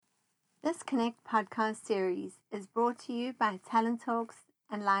This Connect podcast series is brought to you by Talent Talks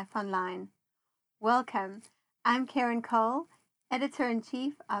and Life Online. Welcome. I'm Karen Cole,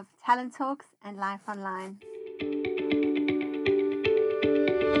 Editor-in-Chief of Talent Talks and Life Online.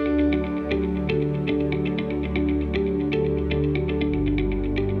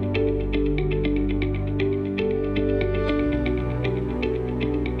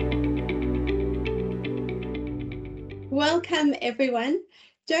 Welcome, everyone.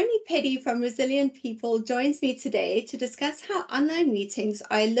 Joni Petty from Resilient People joins me today to discuss how online meetings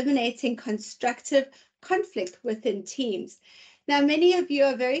are eliminating constructive conflict within teams. Now, many of you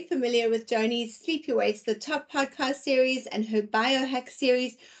are very familiar with Joni's Sleep Your Way to the Top podcast series and her Biohack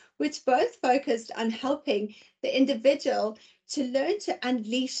series, which both focused on helping the individual to learn to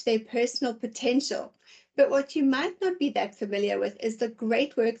unleash their personal potential. But what you might not be that familiar with is the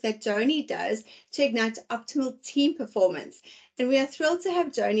great work that Joni does to ignite optimal team performance. And we are thrilled to have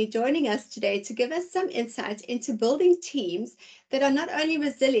Joni joining us today to give us some insight into building teams that are not only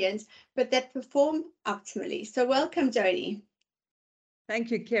resilient, but that perform optimally. So welcome, Joni. Thank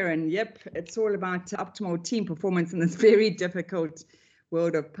you, Karen. Yep, it's all about optimal team performance in this very difficult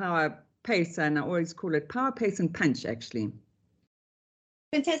world of power, pace, and I always call it power, pace, and punch, actually.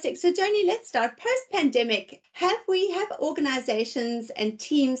 Fantastic. So, Joni, let's start. Post-pandemic, have organizations and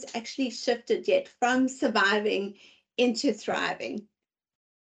teams actually shifted yet from surviving into thriving?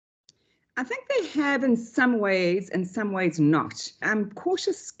 I think they have in some ways not. I'm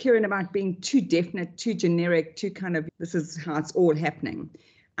cautious, Karen, about being too definite, too generic, too kind of, this is how it's all happening.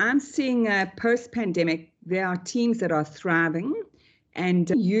 I'm seeing post-pandemic, there are teams that are thriving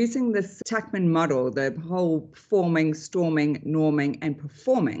and using this Tuckman model, the whole forming, storming, norming, and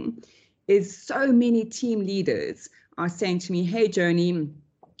performing, is so many team leaders are saying to me, hey, Joni,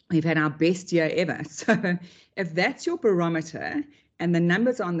 we've had our best year ever. So if that's your barometer and the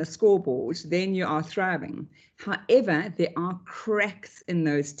numbers on the scoreboard, then you are thriving. However, there are cracks in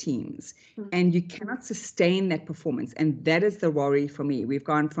those teams and you cannot sustain that performance. And that is the worry for me. We've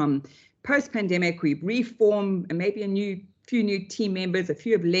gone from post-pandemic, we've reformed maybe a few new team members, a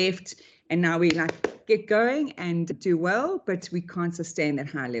few have left, and now we get going and do well, but we can't sustain that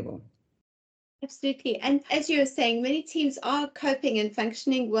high level. Absolutely. And as you were saying, many teams are coping and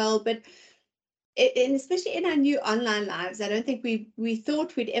functioning well, but and especially in our new online lives, I don't think we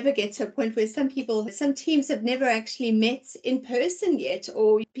thought we'd ever get to a point where some teams have never actually met in person yet,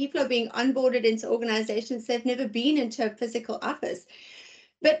 or people are being onboarded into organizations they've never been into a physical office.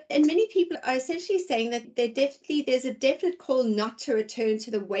 And many people are essentially saying that there's a definite call not to return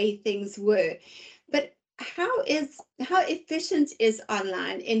to the way things were. But how efficient is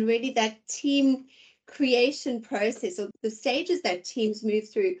online in really that team creation process, or the stages that teams move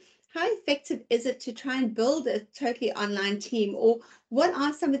through? How effective is it to try and build a totally online team? Or what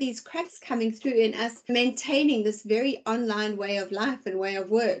are some of these cracks coming through in us maintaining this very online way of life and way of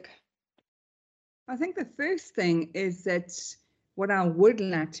work? I think the first thing is that what I would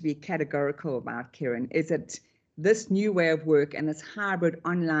like to be categorical about, Karen, is that this new way of work and this hybrid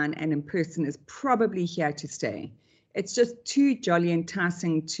online and in person is probably here to stay. It's just too jolly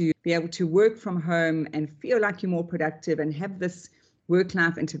enticing to be able to work from home and feel like you're more productive and have this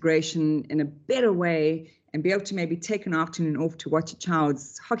work-life integration in a better way and be able to maybe take an afternoon off to watch a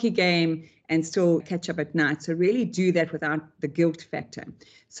child's hockey game and still catch up at night. So really do that without the guilt factor.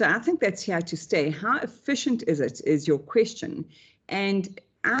 So I think that's here to stay. How efficient is it is your question. And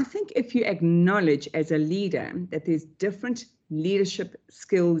I think if you acknowledge as a leader that there's different leadership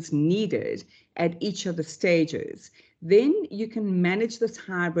skills needed at each of the stages, then you can manage this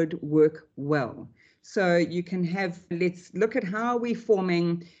hybrid work well. So you can have, let's look at how we're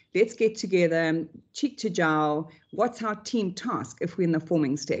forming, let's get together, cheek to jowl, what's our team task if we're in the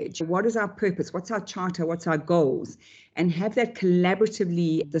forming stage? What is our purpose? What's our charter? What's our goals? And have that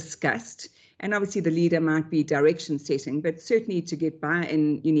collaboratively discussed. And obviously the leader might be direction setting, but certainly to get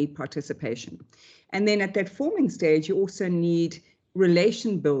buy-in, you need participation. And then at that forming stage, you also need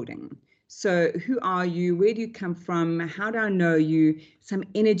relation building. So who are you? Where do you come from? How do I know you? Some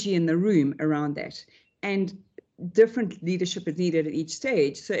energy in the room around that. And different leadership is needed at each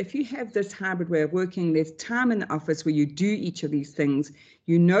stage. So if you have this hybrid way of working, there's time in the office where you do each of these things.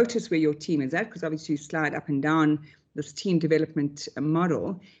 You notice where your team is at, because obviously you slide up and down this team development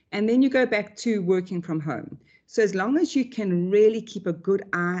model. And then you go back to working from home. So as long as you can really keep a good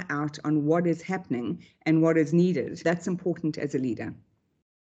eye out on what is happening and what is needed, that's important as a leader.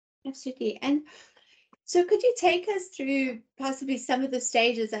 Absolutely. And So could you take us through possibly some of the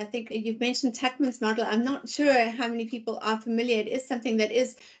stages? I think you've mentioned Tuckman's model. I'm not sure how many people are familiar. It is something that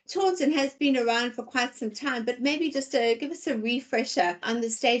is taught and has been around for quite some time, but maybe just to give us a refresher on the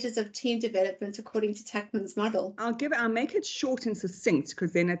stages of team development according to Tuckman's model. I'll make it short and succinct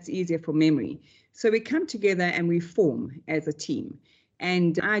because then it's easier for memory. So we come together and we form as a team.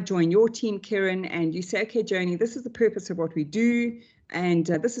 And I join your team, Kieran, and you say, okay, Joni, this is the purpose of what we do. And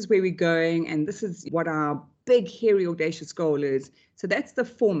this is where we're going. And this is what our big, hairy, audacious goal is. So that's the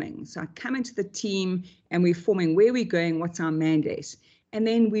forming. So I come into the team and we're forming where we're going, what's our mandate. And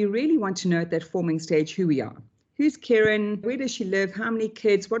then we really want to know at that forming stage who we are. Who's Kieran? Where does she live? How many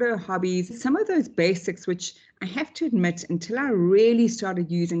kids? What are her hobbies? Some of those basics, which I have to admit, until I really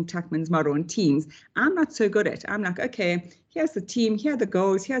started using Tuckman's model in teams, I'm not so good at. I'm like, okay, here's the team, here are the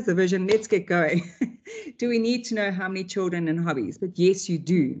goals, here's the vision, let's get going. Do we need to know how many children and hobbies? But yes, you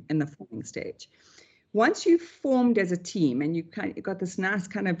do in the forming stage. Once you've formed as a team and you've got this nice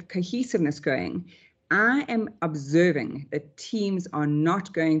kind of cohesiveness going, I am observing that teams are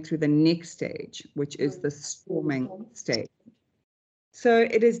not going through the next stage, which is the storming stage. So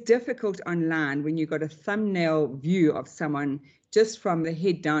it is difficult online when you've got a thumbnail view of someone just from the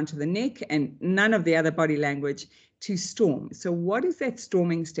head down to the neck and none of the other body language to storm. So what is that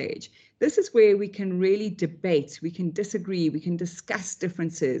storming stage? This is where we can really debate, we can disagree, we can discuss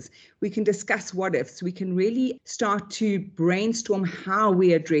differences, we can discuss what ifs, we can really start to brainstorm how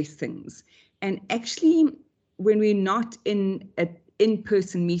we address things. And actually, when we're not in an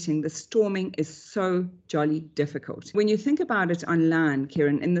in-person meeting, the storming is so jolly difficult. When you think about it online,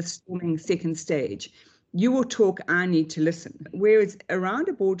 Kieran, in the storming second stage, you will talk, I need to listen. Whereas around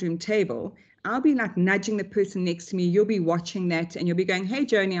a boardroom table, I'll be like nudging the person next to me, you'll be watching that and you'll be going, hey,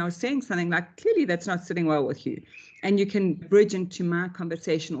 Joni, I was saying something like, clearly that's not sitting well with you. And you can bridge into my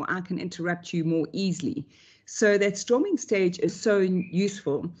conversation or I can interrupt you more easily. So that storming stage is so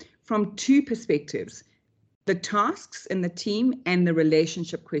useful from two perspectives, the tasks in the team and the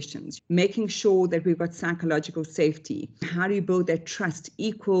relationship questions, making sure that we've got psychological safety. How do you build that trust,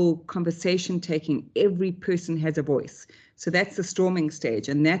 equal conversation taking? Every person has a voice. So that's the storming stage.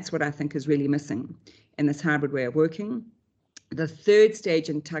 And that's what I think is really missing in this hybrid way of working. The third stage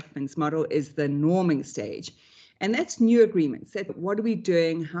in Tuckman's model is the norming stage. And that's new agreements. That what are we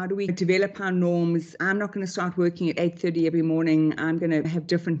doing? How do we develop our norms? I'm not going to start working at 8:30 every morning. I'm going to have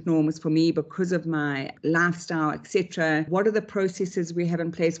different norms for me because of my lifestyle, etc. What are the processes we have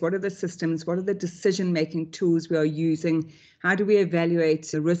in place? What are the systems? What are the decision-making tools we are using? How do we evaluate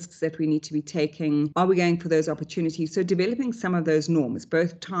the risks that we need to be taking? Are we going for those opportunities? So developing some of those norms,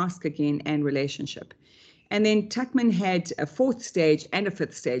 both task again and relationship. And then Tuckman had a fourth stage and a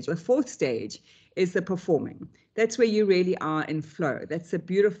fifth stage. The fourth stage is the performing. That's where you really are in flow. That's a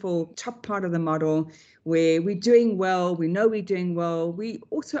beautiful top part of the model where we're doing well. We know we're doing well. We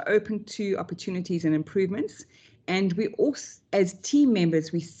also open to opportunities and improvements. And we also, as team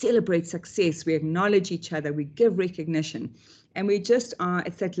members, we celebrate success. We acknowledge each other. We give recognition. And we just are,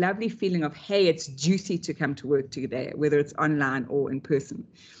 it's that lovely feeling of, hey, it's juicy to come to work today, whether it's online or in person.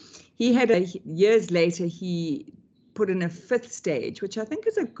 He had years later, he put in a fifth stage, which I think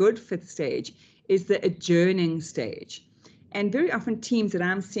is a good fifth stage, is the adjourning stage. And very often teams that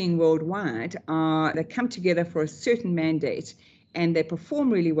I'm seeing worldwide they come together for a certain mandate and they perform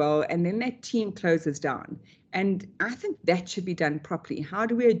really well and then that team closes down. And I think that should be done properly. How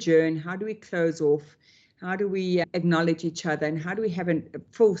do we adjourn? How do we close off? How do we acknowledge each other? And how do we have a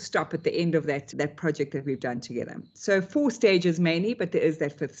full stop at the end of that project that we've done together? So 4 stages mainly, but there is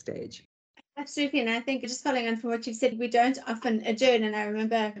that 5th stage. Absolutely. And I think just following on from what you've said, we don't often adjourn. And I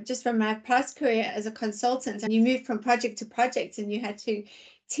remember just from my past career as a consultant, you moved from project to project and you had to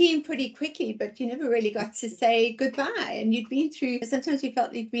team pretty quickly, but you never really got to say goodbye. And you'd been through, sometimes you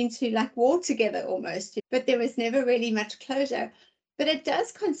felt you'd been to like war together almost, but there was never really much closure. But it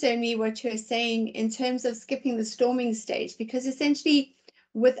does concern me what you're saying in terms of skipping the storming stage, because essentially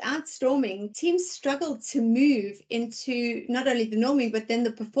without storming, teams struggle to move into not only the norming, but then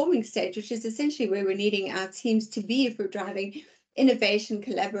the performing stage, which is essentially where we're needing our teams to be if we're driving innovation,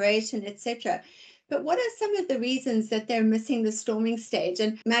 collaboration, etc. But what are some of the reasons that they're missing the storming stage?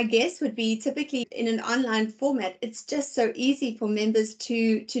 And my guess would be typically in an online format, it's just so easy for members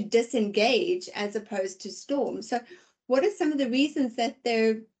to disengage as opposed to storm. So what are some of the reasons that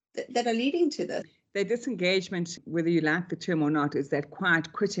are leading to this? Their disengagement, whether you like the term or not, is that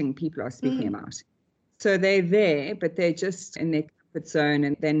quiet quitting people are speaking about. So they're there, but they're just in their comfort zone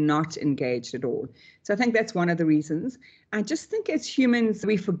and they're not engaged at all. So I think that's one of the reasons. I just think as humans,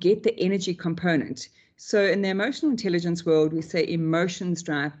 we forget the energy component. So in the emotional intelligence world, we say emotions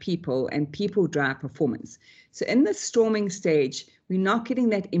drive people and people drive performance. So in the storming stage, we're not getting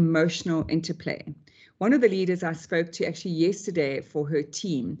that emotional interplay. One of the leaders I spoke to actually yesterday for her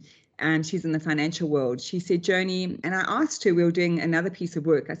team, and she's in the financial world, she said, Joni, and I asked her, we were doing another piece of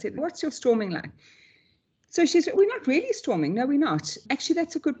work. I said, what's your storming like? So she said, we're not really storming. No, we're not. Actually,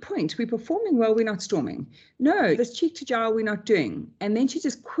 that's a good point. We're performing well. We're not storming. No, this cheek to jowl we're not doing. And then she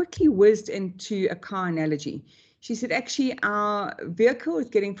just quickly whizzed into a car analogy. She said, actually, our vehicle is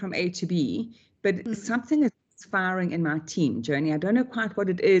getting from A to B, but something is firing in my team, Joni. I don't know quite what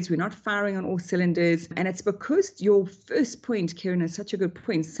it is. We're not firing on all cylinders. And it's because your first point, Karen, is such a good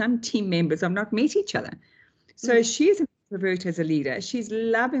point. Some team members have not met each other. So she's an introvert as a leader. She's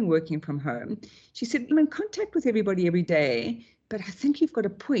loving working from home. She said, I'm in contact with everybody every day, but I think you've got a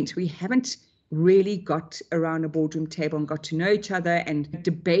point. We haven't really got around a boardroom table and got to know each other and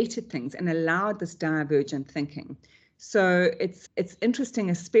debated things and allowed this divergent thinking. So it's interesting,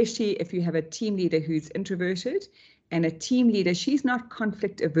 especially if you have a team leader who's introverted and a team leader, she's not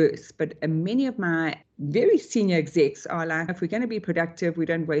conflict averse, but many of my very senior execs are like, if we're going to be productive, we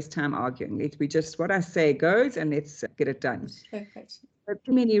don't waste time arguing. We just, what I say goes and let's get it done. Perfect. There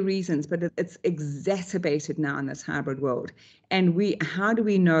are many reasons, but it's exacerbated now in this hybrid world. And how do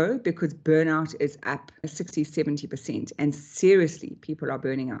we know? Because burnout is up 60, 70%. And seriously, people are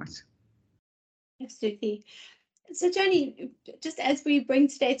burning out. Absolutely. So, Joni, just as we bring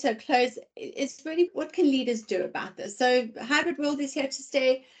today to a close, it's really what can leaders do about this? So, hybrid world is here to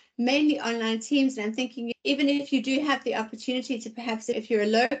stay, mainly online teams. And I'm thinking, even if you do have the opportunity to perhaps, if you're a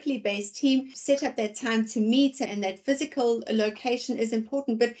locally based team, set up that time to meet, and that physical location is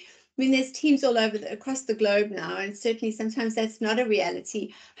important. But I mean, there's teams all over across the globe now, and certainly sometimes that's not a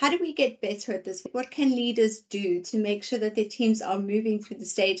reality. How do we get better at this? What can leaders do to make sure that their teams are moving through the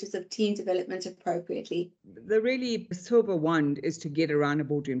stages of team development appropriately? The really silver wand is to get around a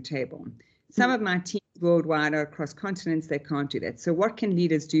boardroom table. Some of my teams worldwide are across continents, they can't do that. So what can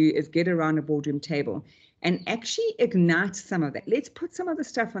leaders do is get around a boardroom table and actually ignite some of that. Let's put some of the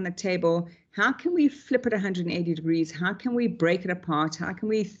stuff on the table. How can we flip it 180 degrees? How can we break it apart? How can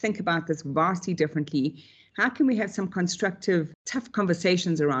we think about this vastly differently? How can we have some constructive, tough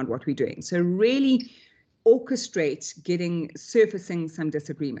conversations around what we're doing? So really orchestrate surfacing some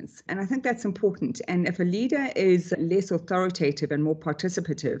disagreements. And I think that's important. And if a leader is less authoritative and more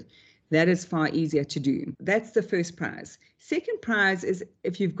participative, that is far easier to do. That's the first prize. Second prize is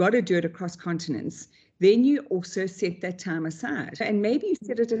if you've got to do it across continents, then you also set that time aside. And maybe you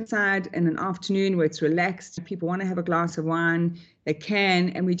set it aside in an afternoon where it's relaxed. People want to have a glass of wine, they can.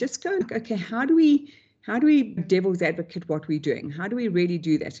 And we just go, okay, how do we devil's advocate what we're doing? How do we really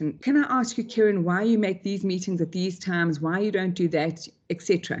do that? And can I ask you, Karen, why you make these meetings at these times, why you don't do that,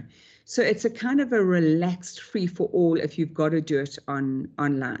 etc. So it's a kind of a relaxed free for all if you've got to do it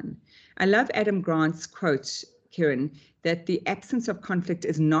online. I love Adam Grant's quote, Karen, that the absence of conflict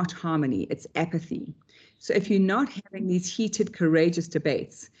is not harmony, it's apathy. So if you're not having these heated, courageous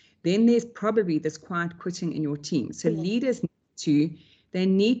debates, then there's probably this quiet quitting in your team. So leaders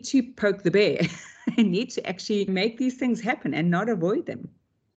need to poke the bear. They need to actually make these things happen and not avoid them.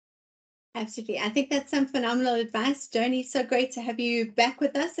 Absolutely. I think that's some phenomenal advice. Joni, so great to have you back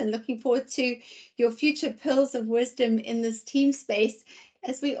with us, and looking forward to your future pearls of wisdom in this team space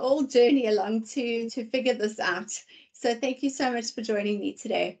as we all journey along to figure this out. So thank you so much for joining me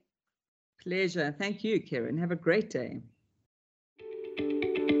today. Pleasure. Thank you, Karen. Have a great day.